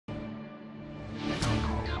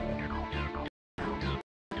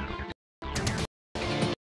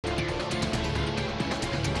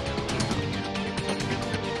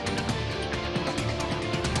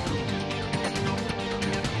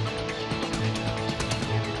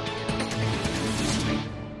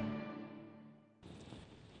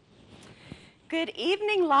Good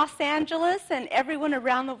evening, Los Angeles and everyone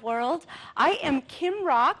around the world. I am Kim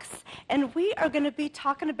Rocks, and we are going to be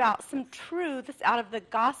talking about some truths out of the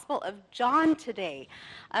Gospel of John today.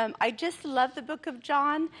 I just love the book of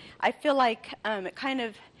John. I feel like it kind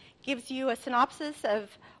of gives you a synopsis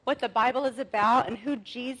of what the Bible is about and who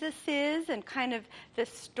Jesus is and kind of the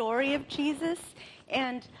story of Jesus.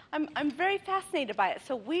 And I'm very fascinated by it.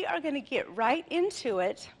 So we are going to get right into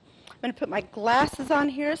it. I'm going to put my glasses on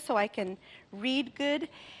here so I can read good.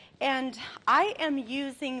 And I am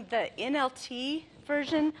using the NLT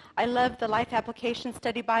version. I love the Life Application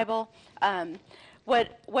Study Bible.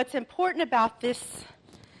 What's important about the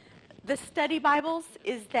study Bibles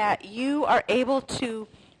is that you are able to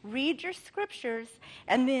read your scriptures,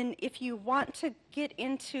 and then if you want to get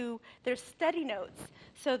into their study notes,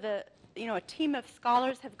 so a team of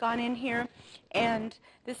scholars have gone in here, and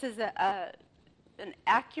this is an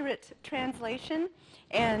accurate translation,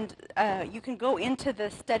 and you can go into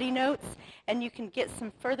the study notes and you can get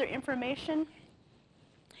some further information.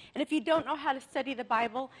 And if you don't know how to study the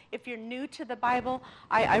Bible, if you're new to the Bible,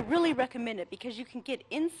 I really recommend it because you can get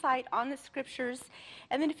insight on the scriptures.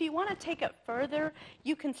 And then if you want to take it further,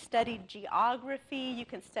 you can study geography, you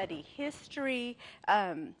can study history,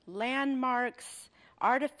 landmarks,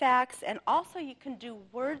 artifacts, and also you can do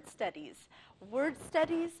word studies. Word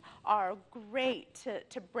studies are great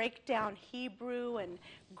to break down Hebrew and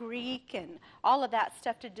Greek and all of that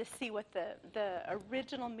stuff to just see what the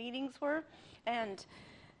original meanings were. And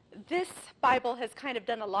this Bible has kind of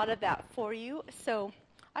done a lot of that for you, so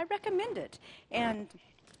I recommend it. And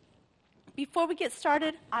before we get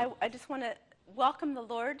started, I just want to welcome the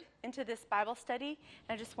Lord into this Bible study.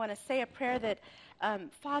 And I just want to say a prayer that,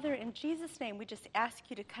 Father, in Jesus' name, we just ask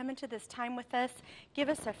you to come into this time with us. Give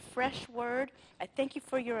us a fresh word. I thank you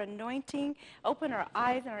for your anointing. Open our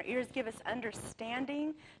eyes and our ears. Give us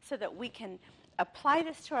understanding so that we can apply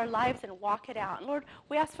this to our lives and walk it out. And Lord,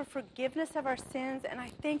 we ask for forgiveness of our sins, and I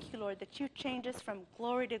thank you, Lord, that you change us from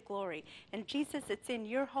glory to glory. And Jesus, it's in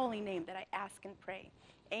your holy name that I ask and pray.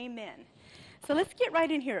 Amen. So let's get right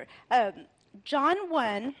in here. John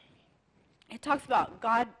 1, it talks about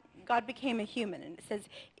God became a human, and it says,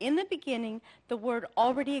 in the beginning, the Word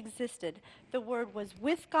already existed. The Word was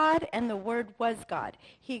with God, and the Word was God.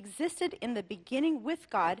 He existed in the beginning with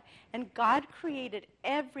God, and God created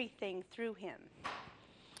everything through him.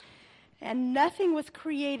 And nothing was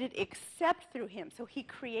created except through him. So he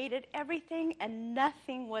created everything, and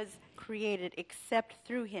nothing was created except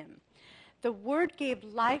through him. The Word gave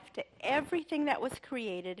life to everything that was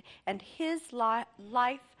created, and his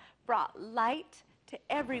life brought light to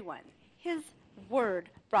everyone. His Word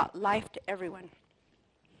brought life to everyone.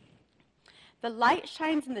 The light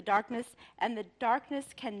shines in the darkness, and the darkness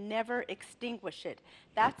can never extinguish it.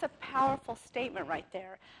 That's a powerful statement right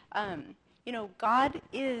there. God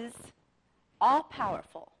is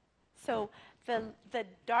all-powerful. So the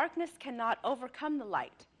darkness cannot overcome the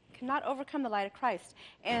light. Cannot overcome the light of Christ.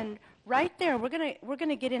 And right there, we're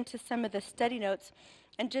gonna get into some of the study notes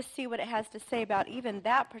and just see what it has to say about even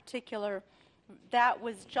that particular. That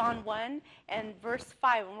was John 1 and verse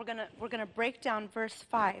 5, and we're gonna break down verse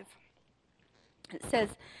 5. It says,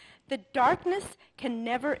 "The darkness can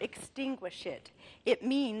never extinguish it." It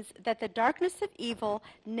means that the darkness of evil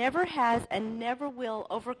never has and never will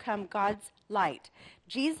overcome God's light.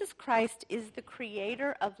 Jesus Christ is the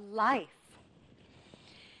creator of life.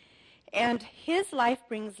 And his life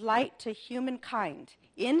brings light to humankind.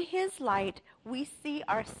 In his light, we see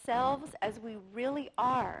ourselves as we really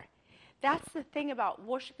are. That's the thing about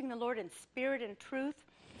worshiping the Lord in spirit and truth.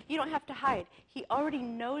 You don't have to hide. He already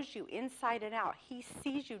knows you inside and out. He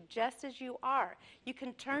sees you just as you are. You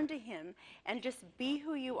can turn to him and just be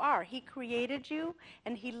who you are. He created you,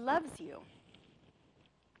 and he loves you.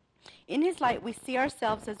 In his light, we see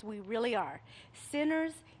ourselves as we really are,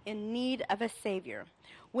 sinners in need of a Savior.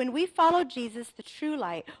 When we follow Jesus, the true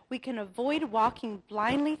light, we can avoid walking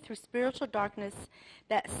blindly through spiritual darkness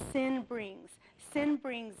that sin brings. Sin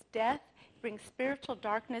brings death, brings spiritual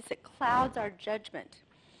darkness. It clouds our judgment.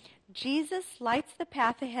 Jesus lights the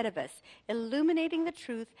path ahead of us, illuminating the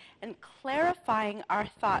truth and clarifying our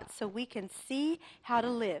thoughts so we can see how to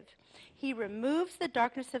live. He removes the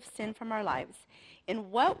darkness of sin from our lives.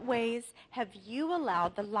 In what ways have you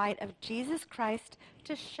allowed the light of Jesus Christ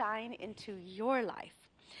to shine into your life?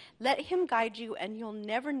 Let him guide you, and you'll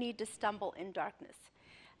never need to stumble in darkness.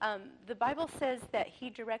 The Bible says that he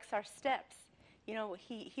directs our steps.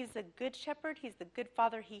 He's a good shepherd. He's the good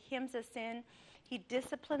father. He hems us in. He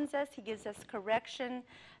disciplines us. He gives us correction.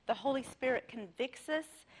 The Holy Spirit convicts us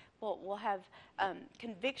We'll have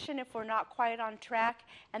conviction if we're not quite on track,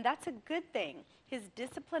 and that's a good thing. His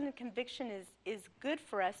discipline and conviction is good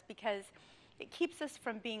for us because it keeps us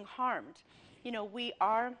from being harmed. You know, we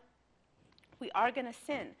are going to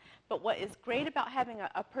sin, but what is great about having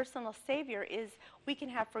a personal Savior is we can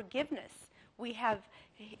have forgiveness. We have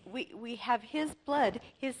His blood,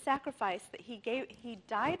 His sacrifice that He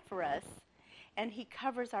died for us, and He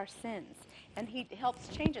covers our sins, and He helps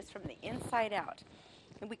change us from the inside out,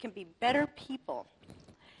 and we can be better people.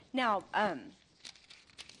 Now,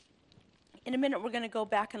 in a minute, we're going to go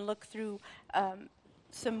back and look through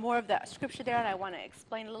some more of that scripture there, and I want to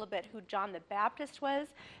explain a little bit who John the Baptist was.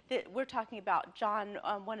 That we're talking about John,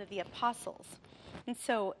 one of the apostles. And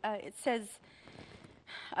so it says,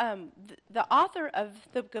 the author of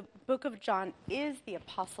the book of John is the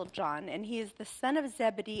Apostle John, and he is the son of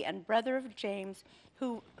Zebedee and brother of James,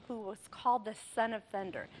 who was called the Son of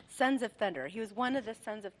Thunder, Sons of Thunder. He was one of the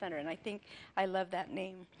Sons of Thunder, and I think I love that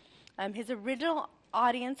name. His original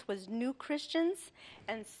audience was new Christians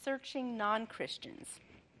and searching non-Christians.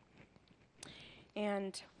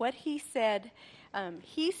 And what he said,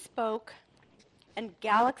 he spoke, and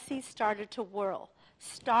galaxies started to whirl.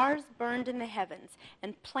 Stars burned in the heavens,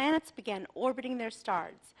 and planets began orbiting their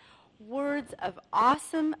stars. Words of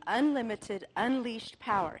awesome, unlimited, unleashed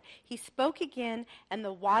power. He spoke again, and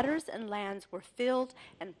the waters and lands were filled,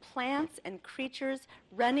 and plants and creatures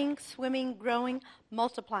running, swimming, growing,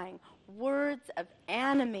 multiplying. Words of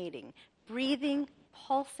animating, breathing,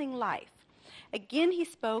 pulsing life. Again he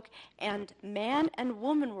spoke, and man and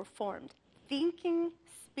woman were formed, thinking,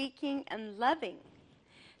 speaking, and loving.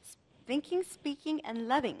 Thinking, speaking, and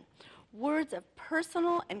loving. Words of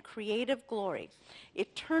personal and creative glory.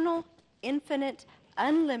 Eternal, infinite,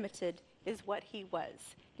 unlimited is what he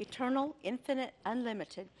was. Eternal, infinite,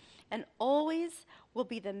 unlimited, and always will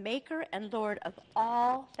be the maker and Lord of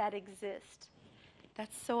all that exist.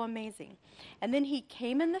 That's so amazing. And then he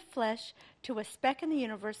came in the flesh to a speck in the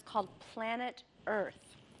universe called planet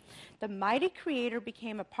Earth. The mighty creator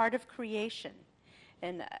became a part of creation.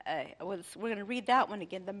 And we're going to read that one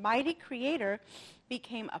again. The mighty creator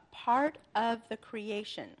became a part of the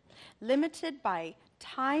creation, limited by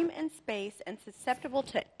time and space and susceptible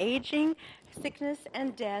to aging, sickness,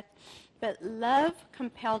 and death, but love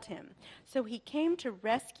compelled him. So he came to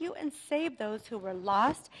rescue and save those who were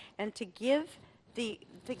lost and to give the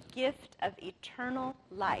gift of eternal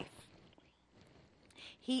life.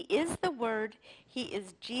 He is the Word. He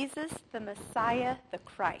is Jesus, the Messiah, the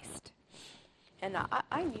Christ. And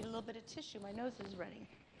I need a little bit of tissue. My nose is running.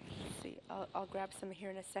 Let's see, I'll grab some here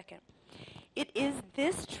in a second. It is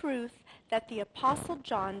this truth that the Apostle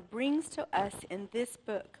John brings to us in this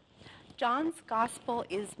book. John's gospel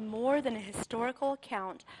is more than a historical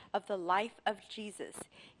account of the life of Jesus.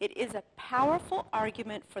 It is a powerful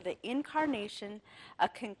argument for the incarnation, a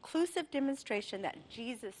conclusive demonstration that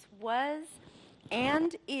Jesus was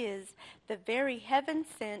and is the very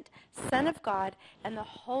heaven-sent Son of God and the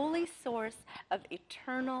holy source of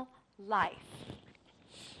eternal life.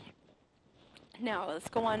 Now, let's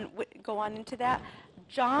go on into that.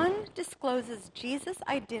 John discloses Jesus'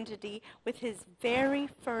 identity with his very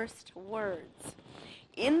first words.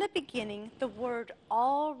 In the beginning, the Word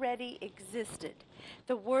already existed.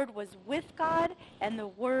 The Word was with God, and the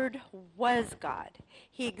Word was God.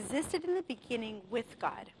 He existed in the beginning with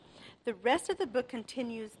God. The rest of the book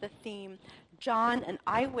continues the theme. John, an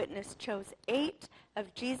eyewitness, chose 8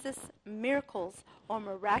 of Jesus' miracles or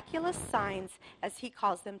miraculous signs, as he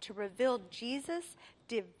calls them, to reveal Jesus'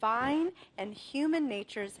 divine and human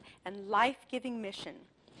natures and life-giving mission.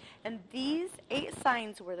 And these 8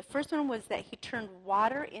 signs were, the first one was that he turned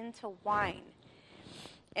water into wine.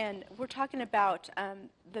 And we're talking about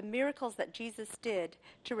the miracles that Jesus did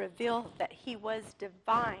to reveal that he was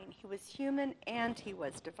divine. He was human and he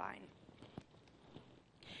was divine.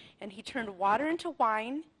 And he turned water into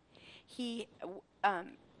wine. He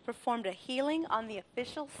performed a healing on the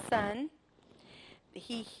official son.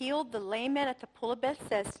 He healed the lame man at the pool of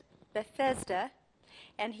Bethesda.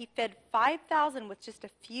 And he fed 5,000 with just a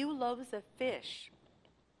few loaves of fish.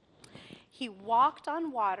 He walked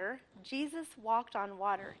on water. Jesus walked on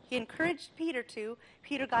water. He encouraged Peter to.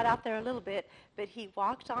 Peter got out there a little bit, but he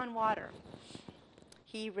walked on water.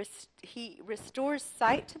 He restores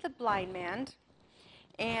sight to the blind man,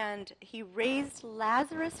 and he raised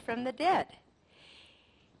Lazarus from the dead.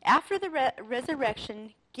 After the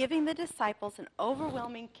resurrection, giving the disciples an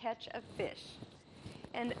overwhelming catch of fish.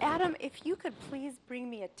 And Adam, if you could please bring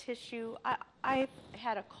me a tissue. I've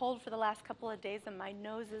had a cold for the last couple of days and my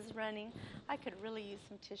nose is running. I could really use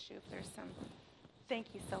some tissue if there's some. Thank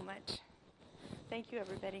you so much. Thank you,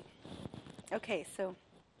 everybody. Okay, so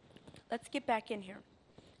let's get back in here.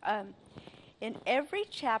 In every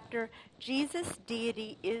chapter, Jesus'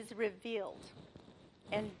 deity is revealed.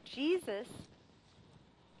 And Jesus'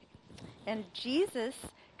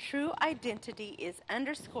 true identity is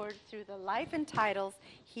underscored through the life and titles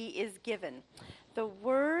he is given. The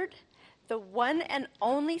Word, the one and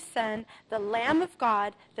only Son, the Lamb of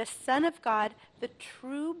God, the Son of God, the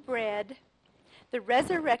true bread, the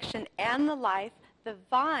resurrection and the life, the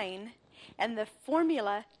vine, and the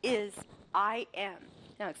formula is I am.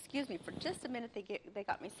 Now, excuse me for just a minute. They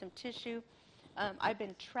got me some tissue. I've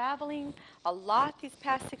been traveling a lot these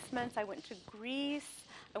past 6 months. I went to Greece.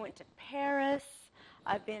 I went to Paris.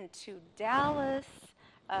 I've been to Dallas,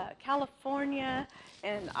 California.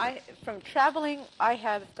 And from traveling, I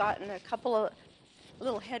have gotten a couple of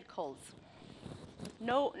little head colds.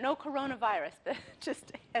 No coronavirus, but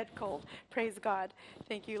just a head cold. Praise God.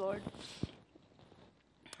 Thank you, Lord.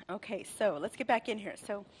 Okay, so let's get back in here.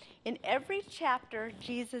 So in every chapter,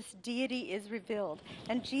 Jesus' deity is revealed,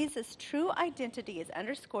 and Jesus' true identity is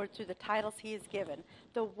underscored through the titles he is given.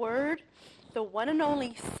 The Word, the one and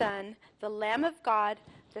only Son, the Lamb of God,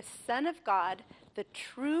 the Son of God, the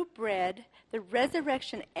true bread, the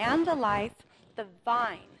resurrection and the life, the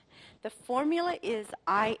vine. The formula is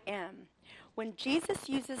I am. When Jesus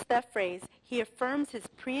uses that phrase, he affirms his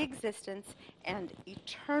pre-existence and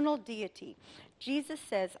eternal deity. Jesus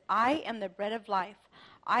says, I am the bread of life.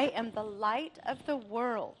 I am the light of the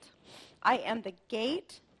world. I am the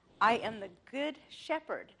gate. I am the good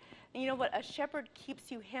shepherd. And you know what? A shepherd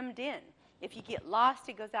keeps you hemmed in. If you get lost,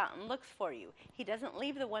 he goes out and looks for you. He doesn't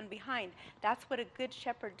leave the one behind. That's what a good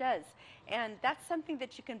shepherd does. And that's something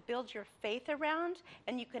that you can build your faith around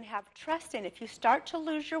and you can have trust in. If you start to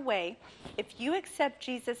lose your way, if you accept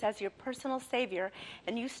Jesus as your personal Savior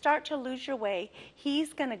and you start to lose your way,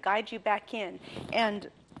 he's going to guide you back in. And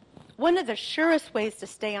one of the surest ways to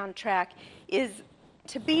stay on track is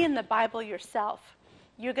to be in the Bible yourself.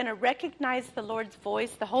 You're going to recognize the Lord's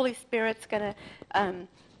voice. The Holy Spirit's going to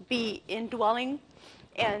be indwelling,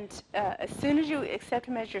 and as soon as you accept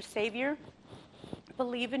him as your Savior,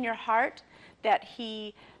 believe in your heart that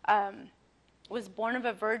he was born of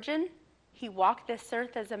a virgin, he walked this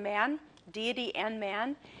earth as a man, deity and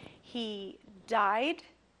man, he died,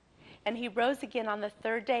 and he rose again on the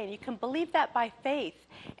third day. And you can believe that by faith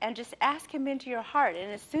and just ask him into your heart.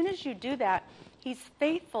 And as soon as you do that, he's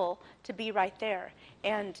faithful to be right there.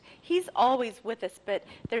 And he's always with us, but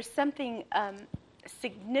there's something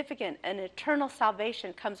significant. An eternal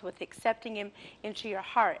salvation comes with accepting him into your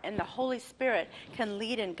heart, and the Holy Spirit can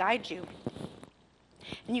lead and guide you.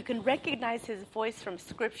 And you can recognize his voice from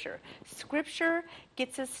Scripture. Scripture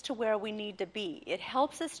gets us to where we need to be. It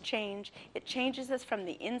helps us change. It changes us from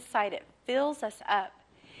the inside. It fills us up.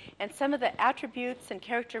 And some of the attributes and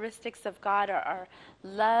characteristics of God are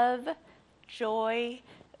love, joy,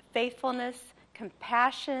 faithfulness,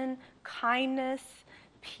 compassion, kindness,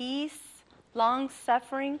 peace,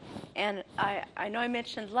 long-suffering, and I know I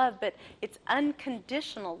mentioned love, but it's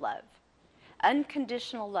unconditional love.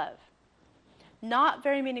 Unconditional love. Not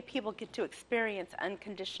very many people get to experience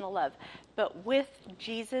unconditional love, but with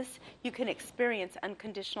Jesus, you can experience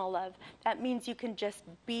unconditional love. That means you can just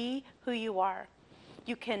be who you are.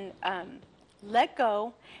 You can let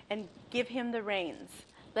go and give him the reins.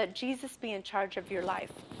 Let Jesus be in charge of your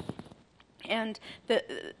life. And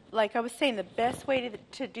like I was saying, the best way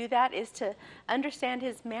to do that is to understand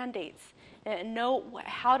his mandates and know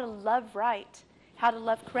how to love right, how to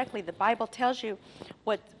love correctly. The Bible tells you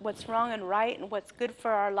what's wrong and right and what's good for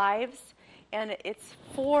our lives, and it's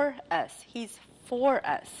for us. He's for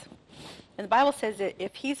us. And the Bible says that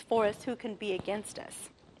if he's for us, who can be against us?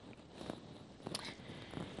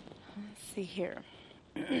 Let's see here.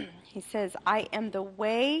 He says, I am the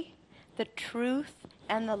way, the truth,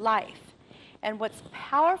 and the life. And what's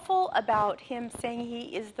powerful about him saying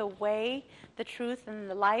he is the way, the truth, and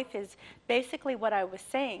the life is basically what I was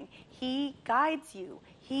saying. He guides you.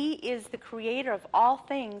 He is the creator of all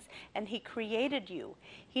things, and he created you.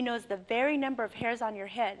 He knows the very number of hairs on your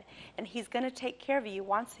head, and he's going to take care of you. He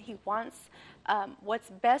wants what's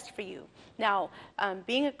best for you. Now,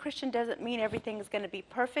 being a Christian doesn't mean everything is going to be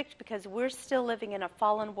perfect, because we're still living in a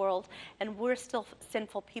fallen world, and we're still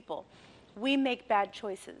sinful people. We make bad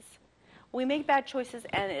choices. We make bad choices,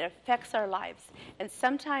 and it affects our lives. And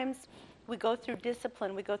sometimes we go through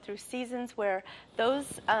discipline. We go through seasons where those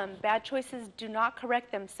bad choices do not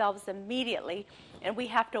correct themselves immediately, and we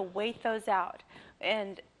have to wait those out.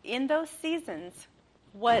 And in those seasons,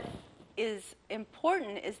 what is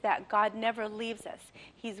important is that God never leaves us.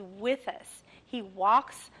 He's with us. He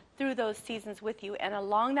walks through those seasons with you, and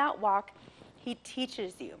along that walk, he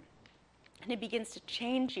teaches you. and he begins to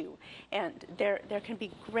change you. And there can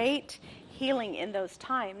be great healing in those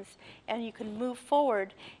times, and you can move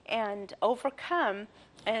forward and overcome,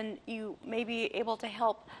 and you may be able to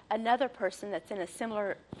help another person that's in a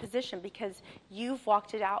similar position because you've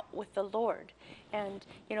walked it out with the Lord. And,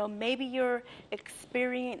 maybe you're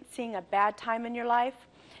experiencing a bad time in your life.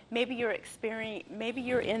 Maybe you're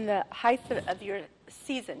in the height of your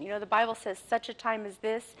season. The Bible says such a time as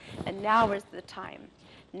this, and now is the time.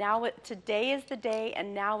 Today is the day,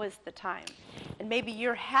 and now is the time. And maybe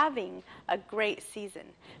you're having a great season,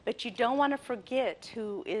 but you don't want to forget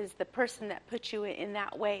who is the person that put you in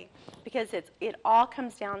that way, because it all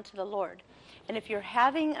comes down to the Lord. And if you're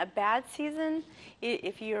having a bad season,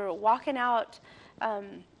 if you're walking out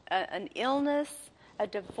an illness, a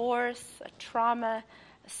divorce, a trauma,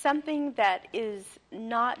 something that is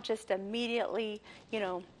not just immediately,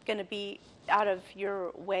 going to be out of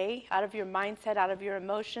your way, out of your mindset, out of your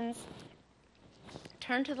emotions,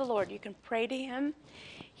 turn to the Lord. You can pray to him.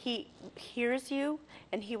 He hears you,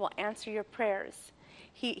 and he will answer your prayers.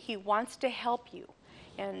 He wants to help you.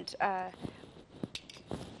 And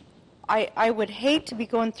I would hate to be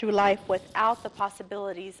going through life without the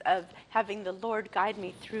possibilities of having the Lord guide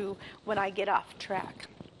me through when I get off track.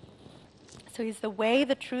 So he's the way,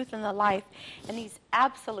 the truth, and the life, and he's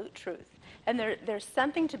absolute truth. And there's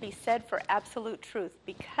something to be said for absolute truth,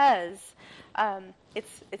 because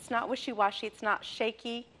it's not wishy-washy, it's not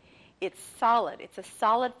shaky, it's solid. It's a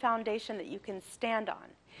solid foundation that you can stand on.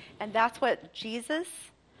 And that's what Jesus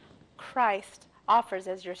Christ offers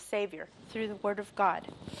as your Savior through the Word of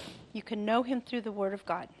God. You can know him through the Word of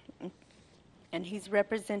God, and he's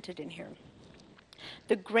represented in here.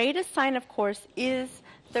 The greatest sign, of course, is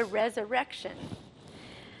the resurrection.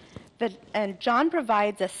 And John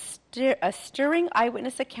provides a stirring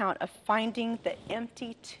eyewitness account of finding the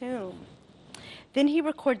empty tomb. Then he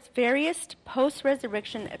records various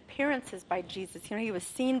post-resurrection appearances by Jesus. He was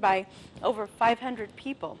seen by over 500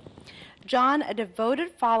 people. John, a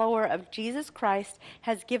devoted follower of Jesus Christ,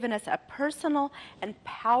 has given us a personal and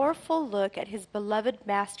powerful look at his beloved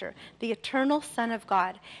Master, the eternal Son of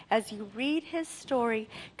God. As you read his story,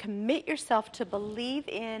 commit yourself to believe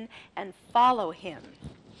in and follow him.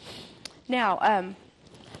 Now, I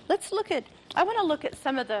want to look at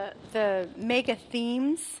some of the mega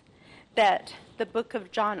themes that the book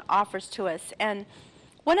of John offers to us. And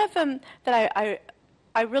one of them that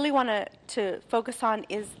I really want to focus on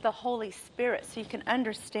is the Holy Spirit, so you can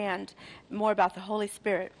understand more about the Holy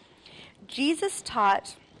Spirit. Jesus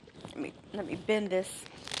taught, let me bend this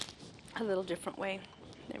a little different way.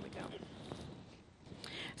 There we go.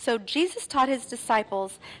 So Jesus taught his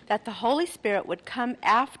disciples that the Holy Spirit would come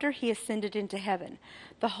after he ascended into heaven.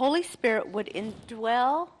 The Holy Spirit would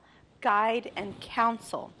indwell, guide, and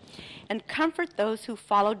counsel, and comfort those who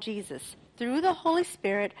follow Jesus. Through the Holy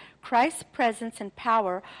Spirit, Christ's presence and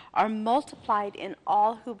power are multiplied in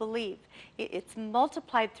all who believe. It's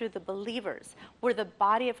multiplied through the believers. We're the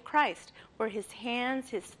body of Christ. We're his hands,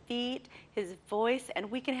 his feet, his voice, and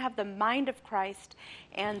we can have the mind of Christ.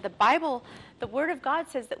 And the Bible, the Word of God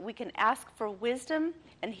says that we can ask for wisdom,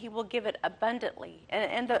 and he will give it abundantly.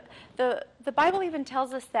 And the Bible even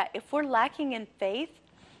tells us that if we're lacking in faith,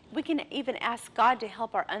 we can even ask God to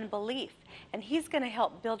help our unbelief, and he's going to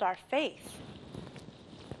help build our faith.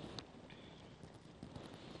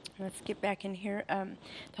 Let's get back in here. The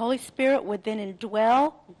Holy Spirit would then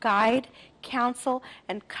indwell, guide, counsel,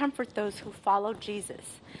 and comfort those who follow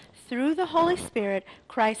Jesus. Through the Holy Spirit,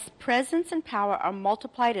 Christ's presence and power are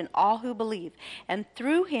multiplied in all who believe, and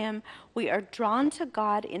through him we are drawn to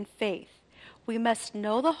God in faith. We must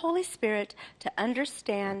know the Holy Spirit to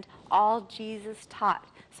understand all Jesus taught.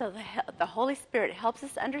 So the Holy Spirit helps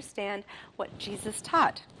us understand what Jesus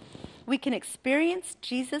taught. We can experience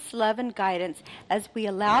Jesus' love and guidance as we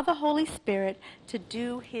allow the Holy Spirit to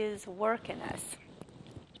do his work in us.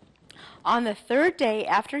 On the third day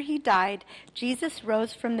after he died, Jesus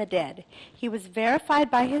rose from the dead. He was verified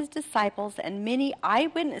by his disciples and many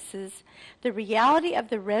eyewitnesses. The reality of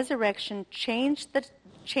the resurrection changed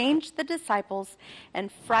the disciples and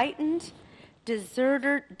frightened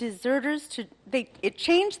deserters to it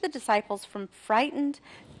changed the disciples from frightened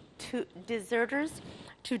to deserters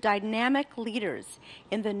to dynamic leaders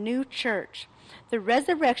in the new church. The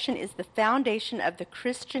resurrection is the foundation of the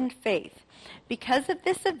Christian faith. Because of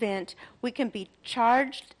this event, we can be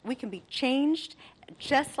changed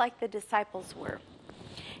just like the disciples were,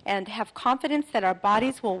 and have confidence that our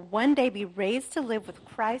bodies will one day be raised to live with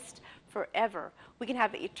Christ forever. We can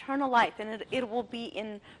have eternal life, and it will be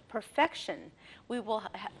in perfection. We will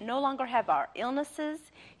no longer have our illnesses.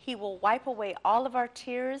 He will wipe away all of our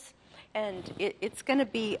tears. And it's going to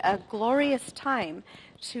be a glorious time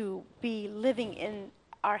to be living in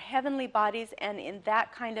our heavenly bodies and in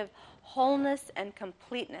that kind of wholeness and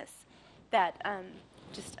completeness, that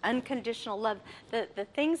just unconditional love. The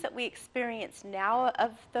things that we experience now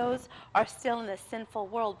of those are still in a sinful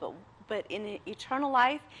world, but in eternal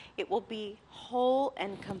life, it will be whole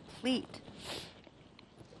and complete.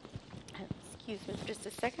 Excuse me for just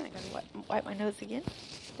a second. I'm going to wipe my nose again.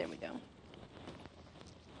 There we go.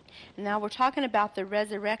 Now we're talking about the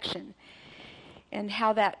resurrection and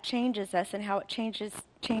how that changes us and how it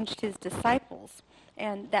changed his disciples.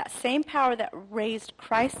 And that same power that raised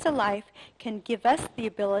Christ to life can give us the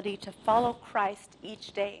ability to follow Christ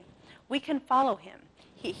each day. We can follow him.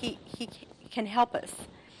 He can help us.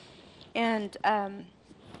 And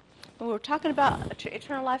we're talking about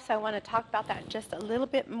eternal life, so I want to talk about that just a little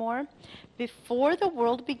bit more. Before the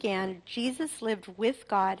world began, Jesus lived with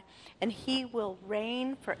God, and he will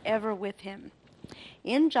reign forever with him.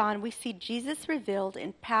 In John, we see Jesus revealed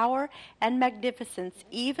in power and magnificence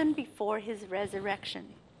even before his resurrection.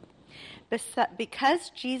 Because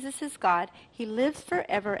Jesus is God, he lives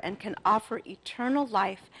forever and can offer eternal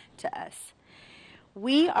life to us.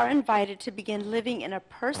 We are invited to begin living in a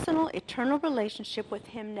personal, eternal relationship with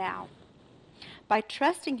him now. By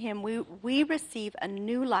trusting him, we receive a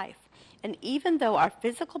new life. And even though our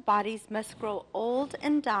physical bodies must grow old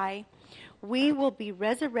and die, we will be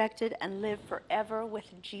resurrected and live forever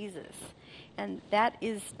with Jesus. And that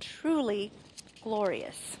is truly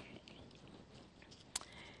glorious.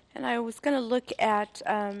 And I was going to look at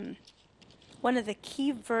one of the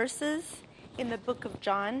key verses in the book of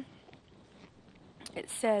John. It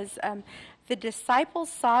says, the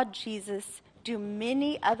disciples saw Jesus do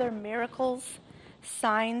many other miracles,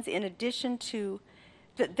 signs in addition to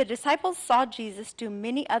the disciples saw Jesus do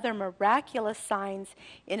many other miraculous signs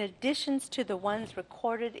in addition to the ones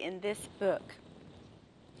recorded in this book.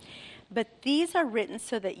 But these are written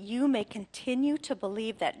so that you may continue to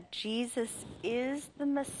believe that Jesus is the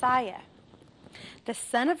Messiah, the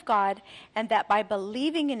Son of God, and that by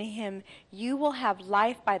believing in him, you will have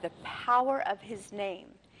life by the power of his name.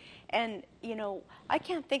 And, I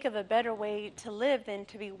can't think of a better way to live than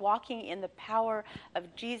to be walking in the power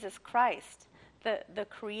of Jesus Christ, the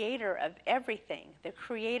creator of everything, the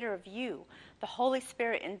creator of you, the Holy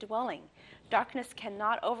Spirit indwelling. Darkness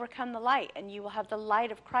cannot overcome the light, and you will have the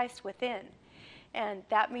light of Christ within. And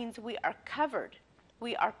that means we are covered,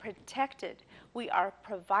 we are protected, we are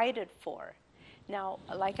provided for. Now,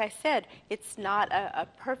 like I said, it's not a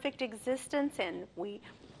perfect existence, and we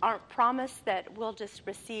aren't promised that we'll just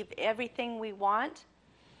receive everything we want,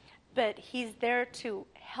 but he's there to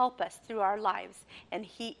help us through our lives, and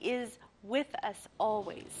he is with us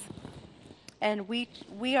always. And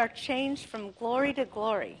we are changed from glory to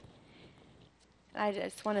glory. I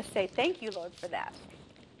just want to say thank you, Lord, for that.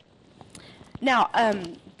 Now,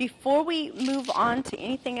 before we move on to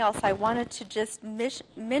anything else, I wanted to just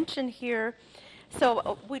mention here,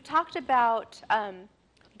 so we talked about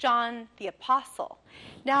John the Apostle.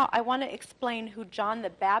 Now, I want to explain who John the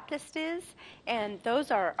Baptist is, and those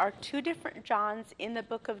are two different Johns in the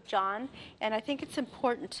book of John, and I think it's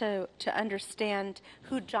important to understand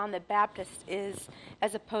who John the Baptist is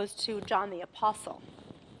as opposed to John the Apostle.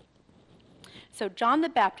 So John the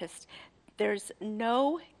Baptist, there's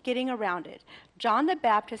no getting around it. John the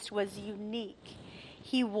Baptist was unique.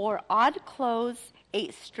 He wore odd clothes,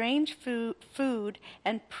 ate strange food,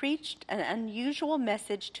 and preached an unusual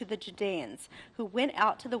message to the Judeans, who went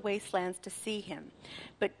out to the wastelands to see him.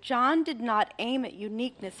 But John did not aim at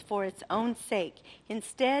uniqueness for its own sake.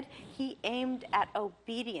 Instead, he aimed at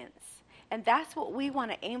obedience. And that's what we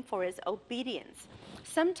want to aim for, is obedience.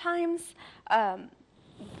 Sometimes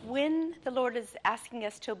when the Lord is asking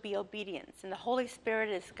us to be obedient, and the Holy Spirit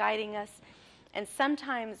is guiding us, and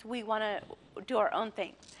sometimes we want to do our own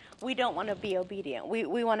thing. We don't want to be obedient.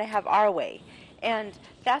 We want to have our way. And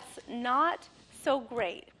that's not so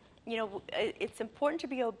great. It's important to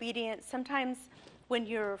be obedient. Sometimes when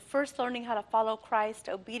you're first learning how to follow Christ,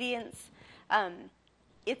 obedience,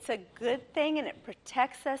 it's a good thing, and it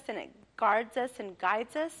protects us, and it guards us and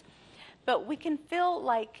guides us. But we can feel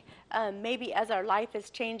like maybe as our life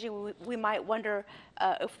is changing, we might wonder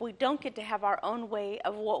if we don't get to have our own way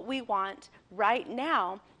of what we want right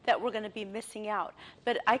now, that we're going to be missing out.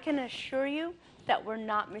 But I can assure you that we're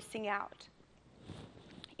not missing out.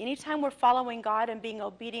 Anytime we're following God and being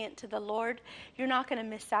obedient to the Lord, you're not going to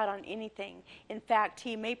miss out on anything. In fact,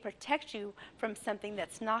 he may protect you from something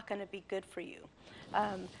that's not going to be good for you.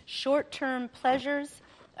 Short-term pleasures,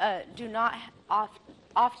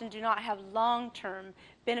 often do not have long-term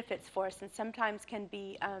benefits for us, and sometimes can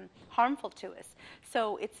be harmful to us.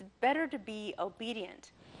 So it's better to be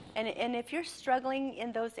obedient. And if you're struggling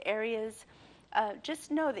in those areas,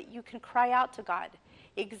 just know that you can cry out to God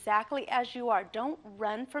exactly as you are. Don't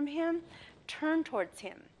run from Him. Turn towards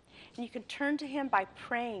Him. And you can turn to Him by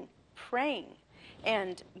praying,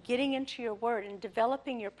 and getting into your Word and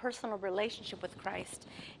developing your personal relationship with Christ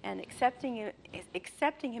and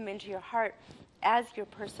accepting Him into your heart as your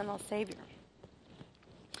personal Savior.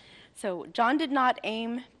 So John did not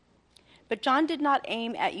aim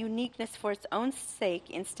at uniqueness for its own sake.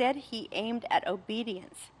 Instead, he aimed at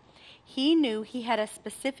obedience. He knew he had a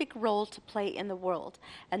specific role to play in the world,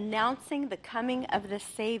 announcing the coming of the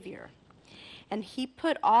Savior. And he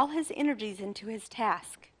put all his energies into his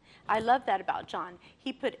task. I love that about John.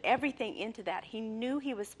 He put everything into that. He knew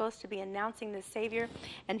he was supposed to be announcing the Savior,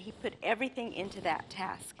 and he put everything into that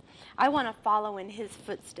task. I want to follow in his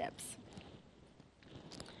footsteps.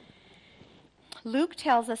 Luke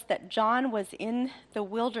tells us that John was in the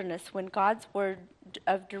wilderness when God's word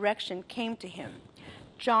of direction came to him.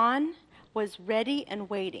 John was ready and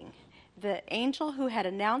waiting. The angel who had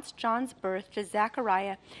announced John's birth to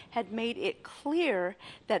Zechariah had made it clear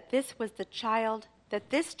that this child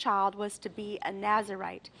was to be a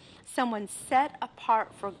Nazirite, someone set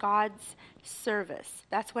apart for God's service.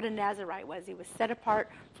 That's what a Nazirite was. He was set apart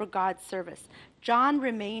for God's service. John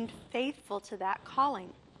remained faithful to that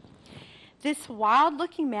calling. This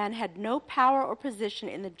wild-looking man had no power or position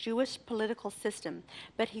in the Jewish political system,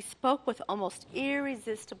 but he spoke with almost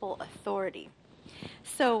irresistible authority.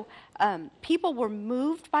 So people were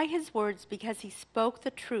moved by his words because he spoke the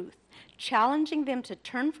truth, challenging them to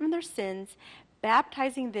turn from their sins,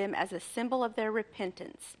 baptizing them as a symbol of their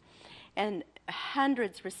repentance. And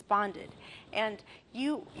hundreds responded. And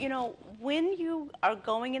you know, when you are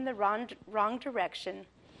going in the wrong direction,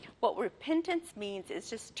 what repentance means is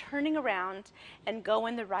just turning around and go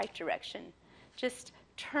in the right direction. Just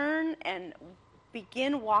turn and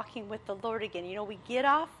begin walking with the Lord again. You know, we get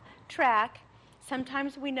off track.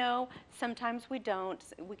 Sometimes we know, sometimes we don't.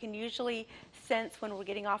 We can usually sense when we're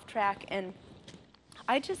getting off track. And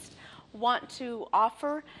I just want to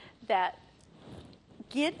offer that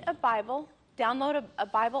get a Bible, download a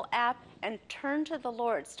Bible app, and turn to the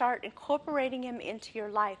Lord. Start incorporating Him into your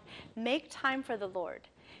life. Make time for the Lord.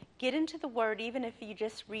 Get into the Word, even if you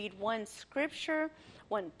just read one scripture,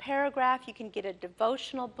 one paragraph. You can get a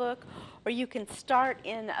devotional book, or you can start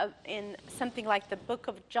in something like the book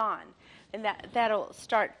of John, and that'll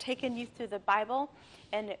start taking you through the Bible,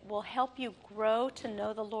 and it will help you grow to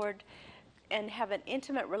know the Lord and have an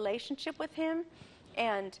intimate relationship with Him.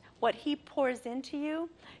 And what He pours into you,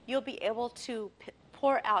 you'll be able to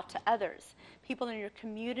pour out to others. People in your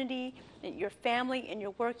community, in your family, in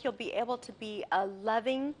your work, you'll be able to be a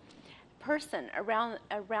loving person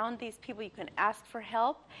around these people. You can ask for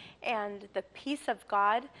help, and the peace of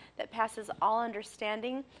God that passes all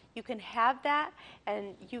understanding, you can have that,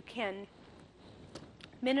 and you can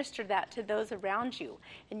minister that to those around you.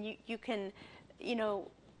 And you can, you know,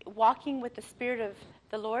 walking with the Spirit of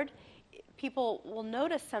the Lord, people will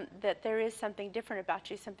notice that there is something different about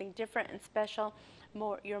you, something different and special.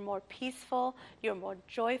 You're more peaceful, you're more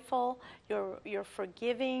joyful, you're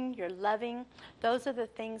forgiving, you're loving. Those are the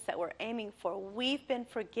things that we're aiming for. We've been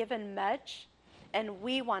forgiven much, and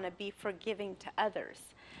we want to be forgiving to others.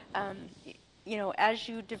 You know, as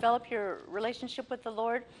you develop your relationship with the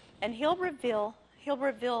Lord, and He'll reveal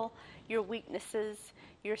your weaknesses,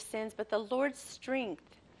 your sins, but the Lord's strength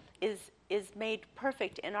is made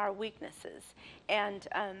perfect in our weaknesses. And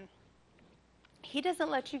He doesn't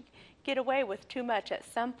let you get away with too much. At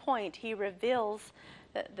some point, He reveals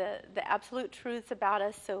the absolute truths about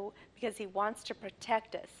us, because He wants to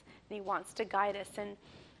protect us, and He wants to guide us. And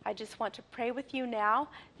I just want to pray with you now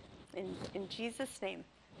in Jesus' name.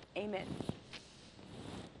 Amen.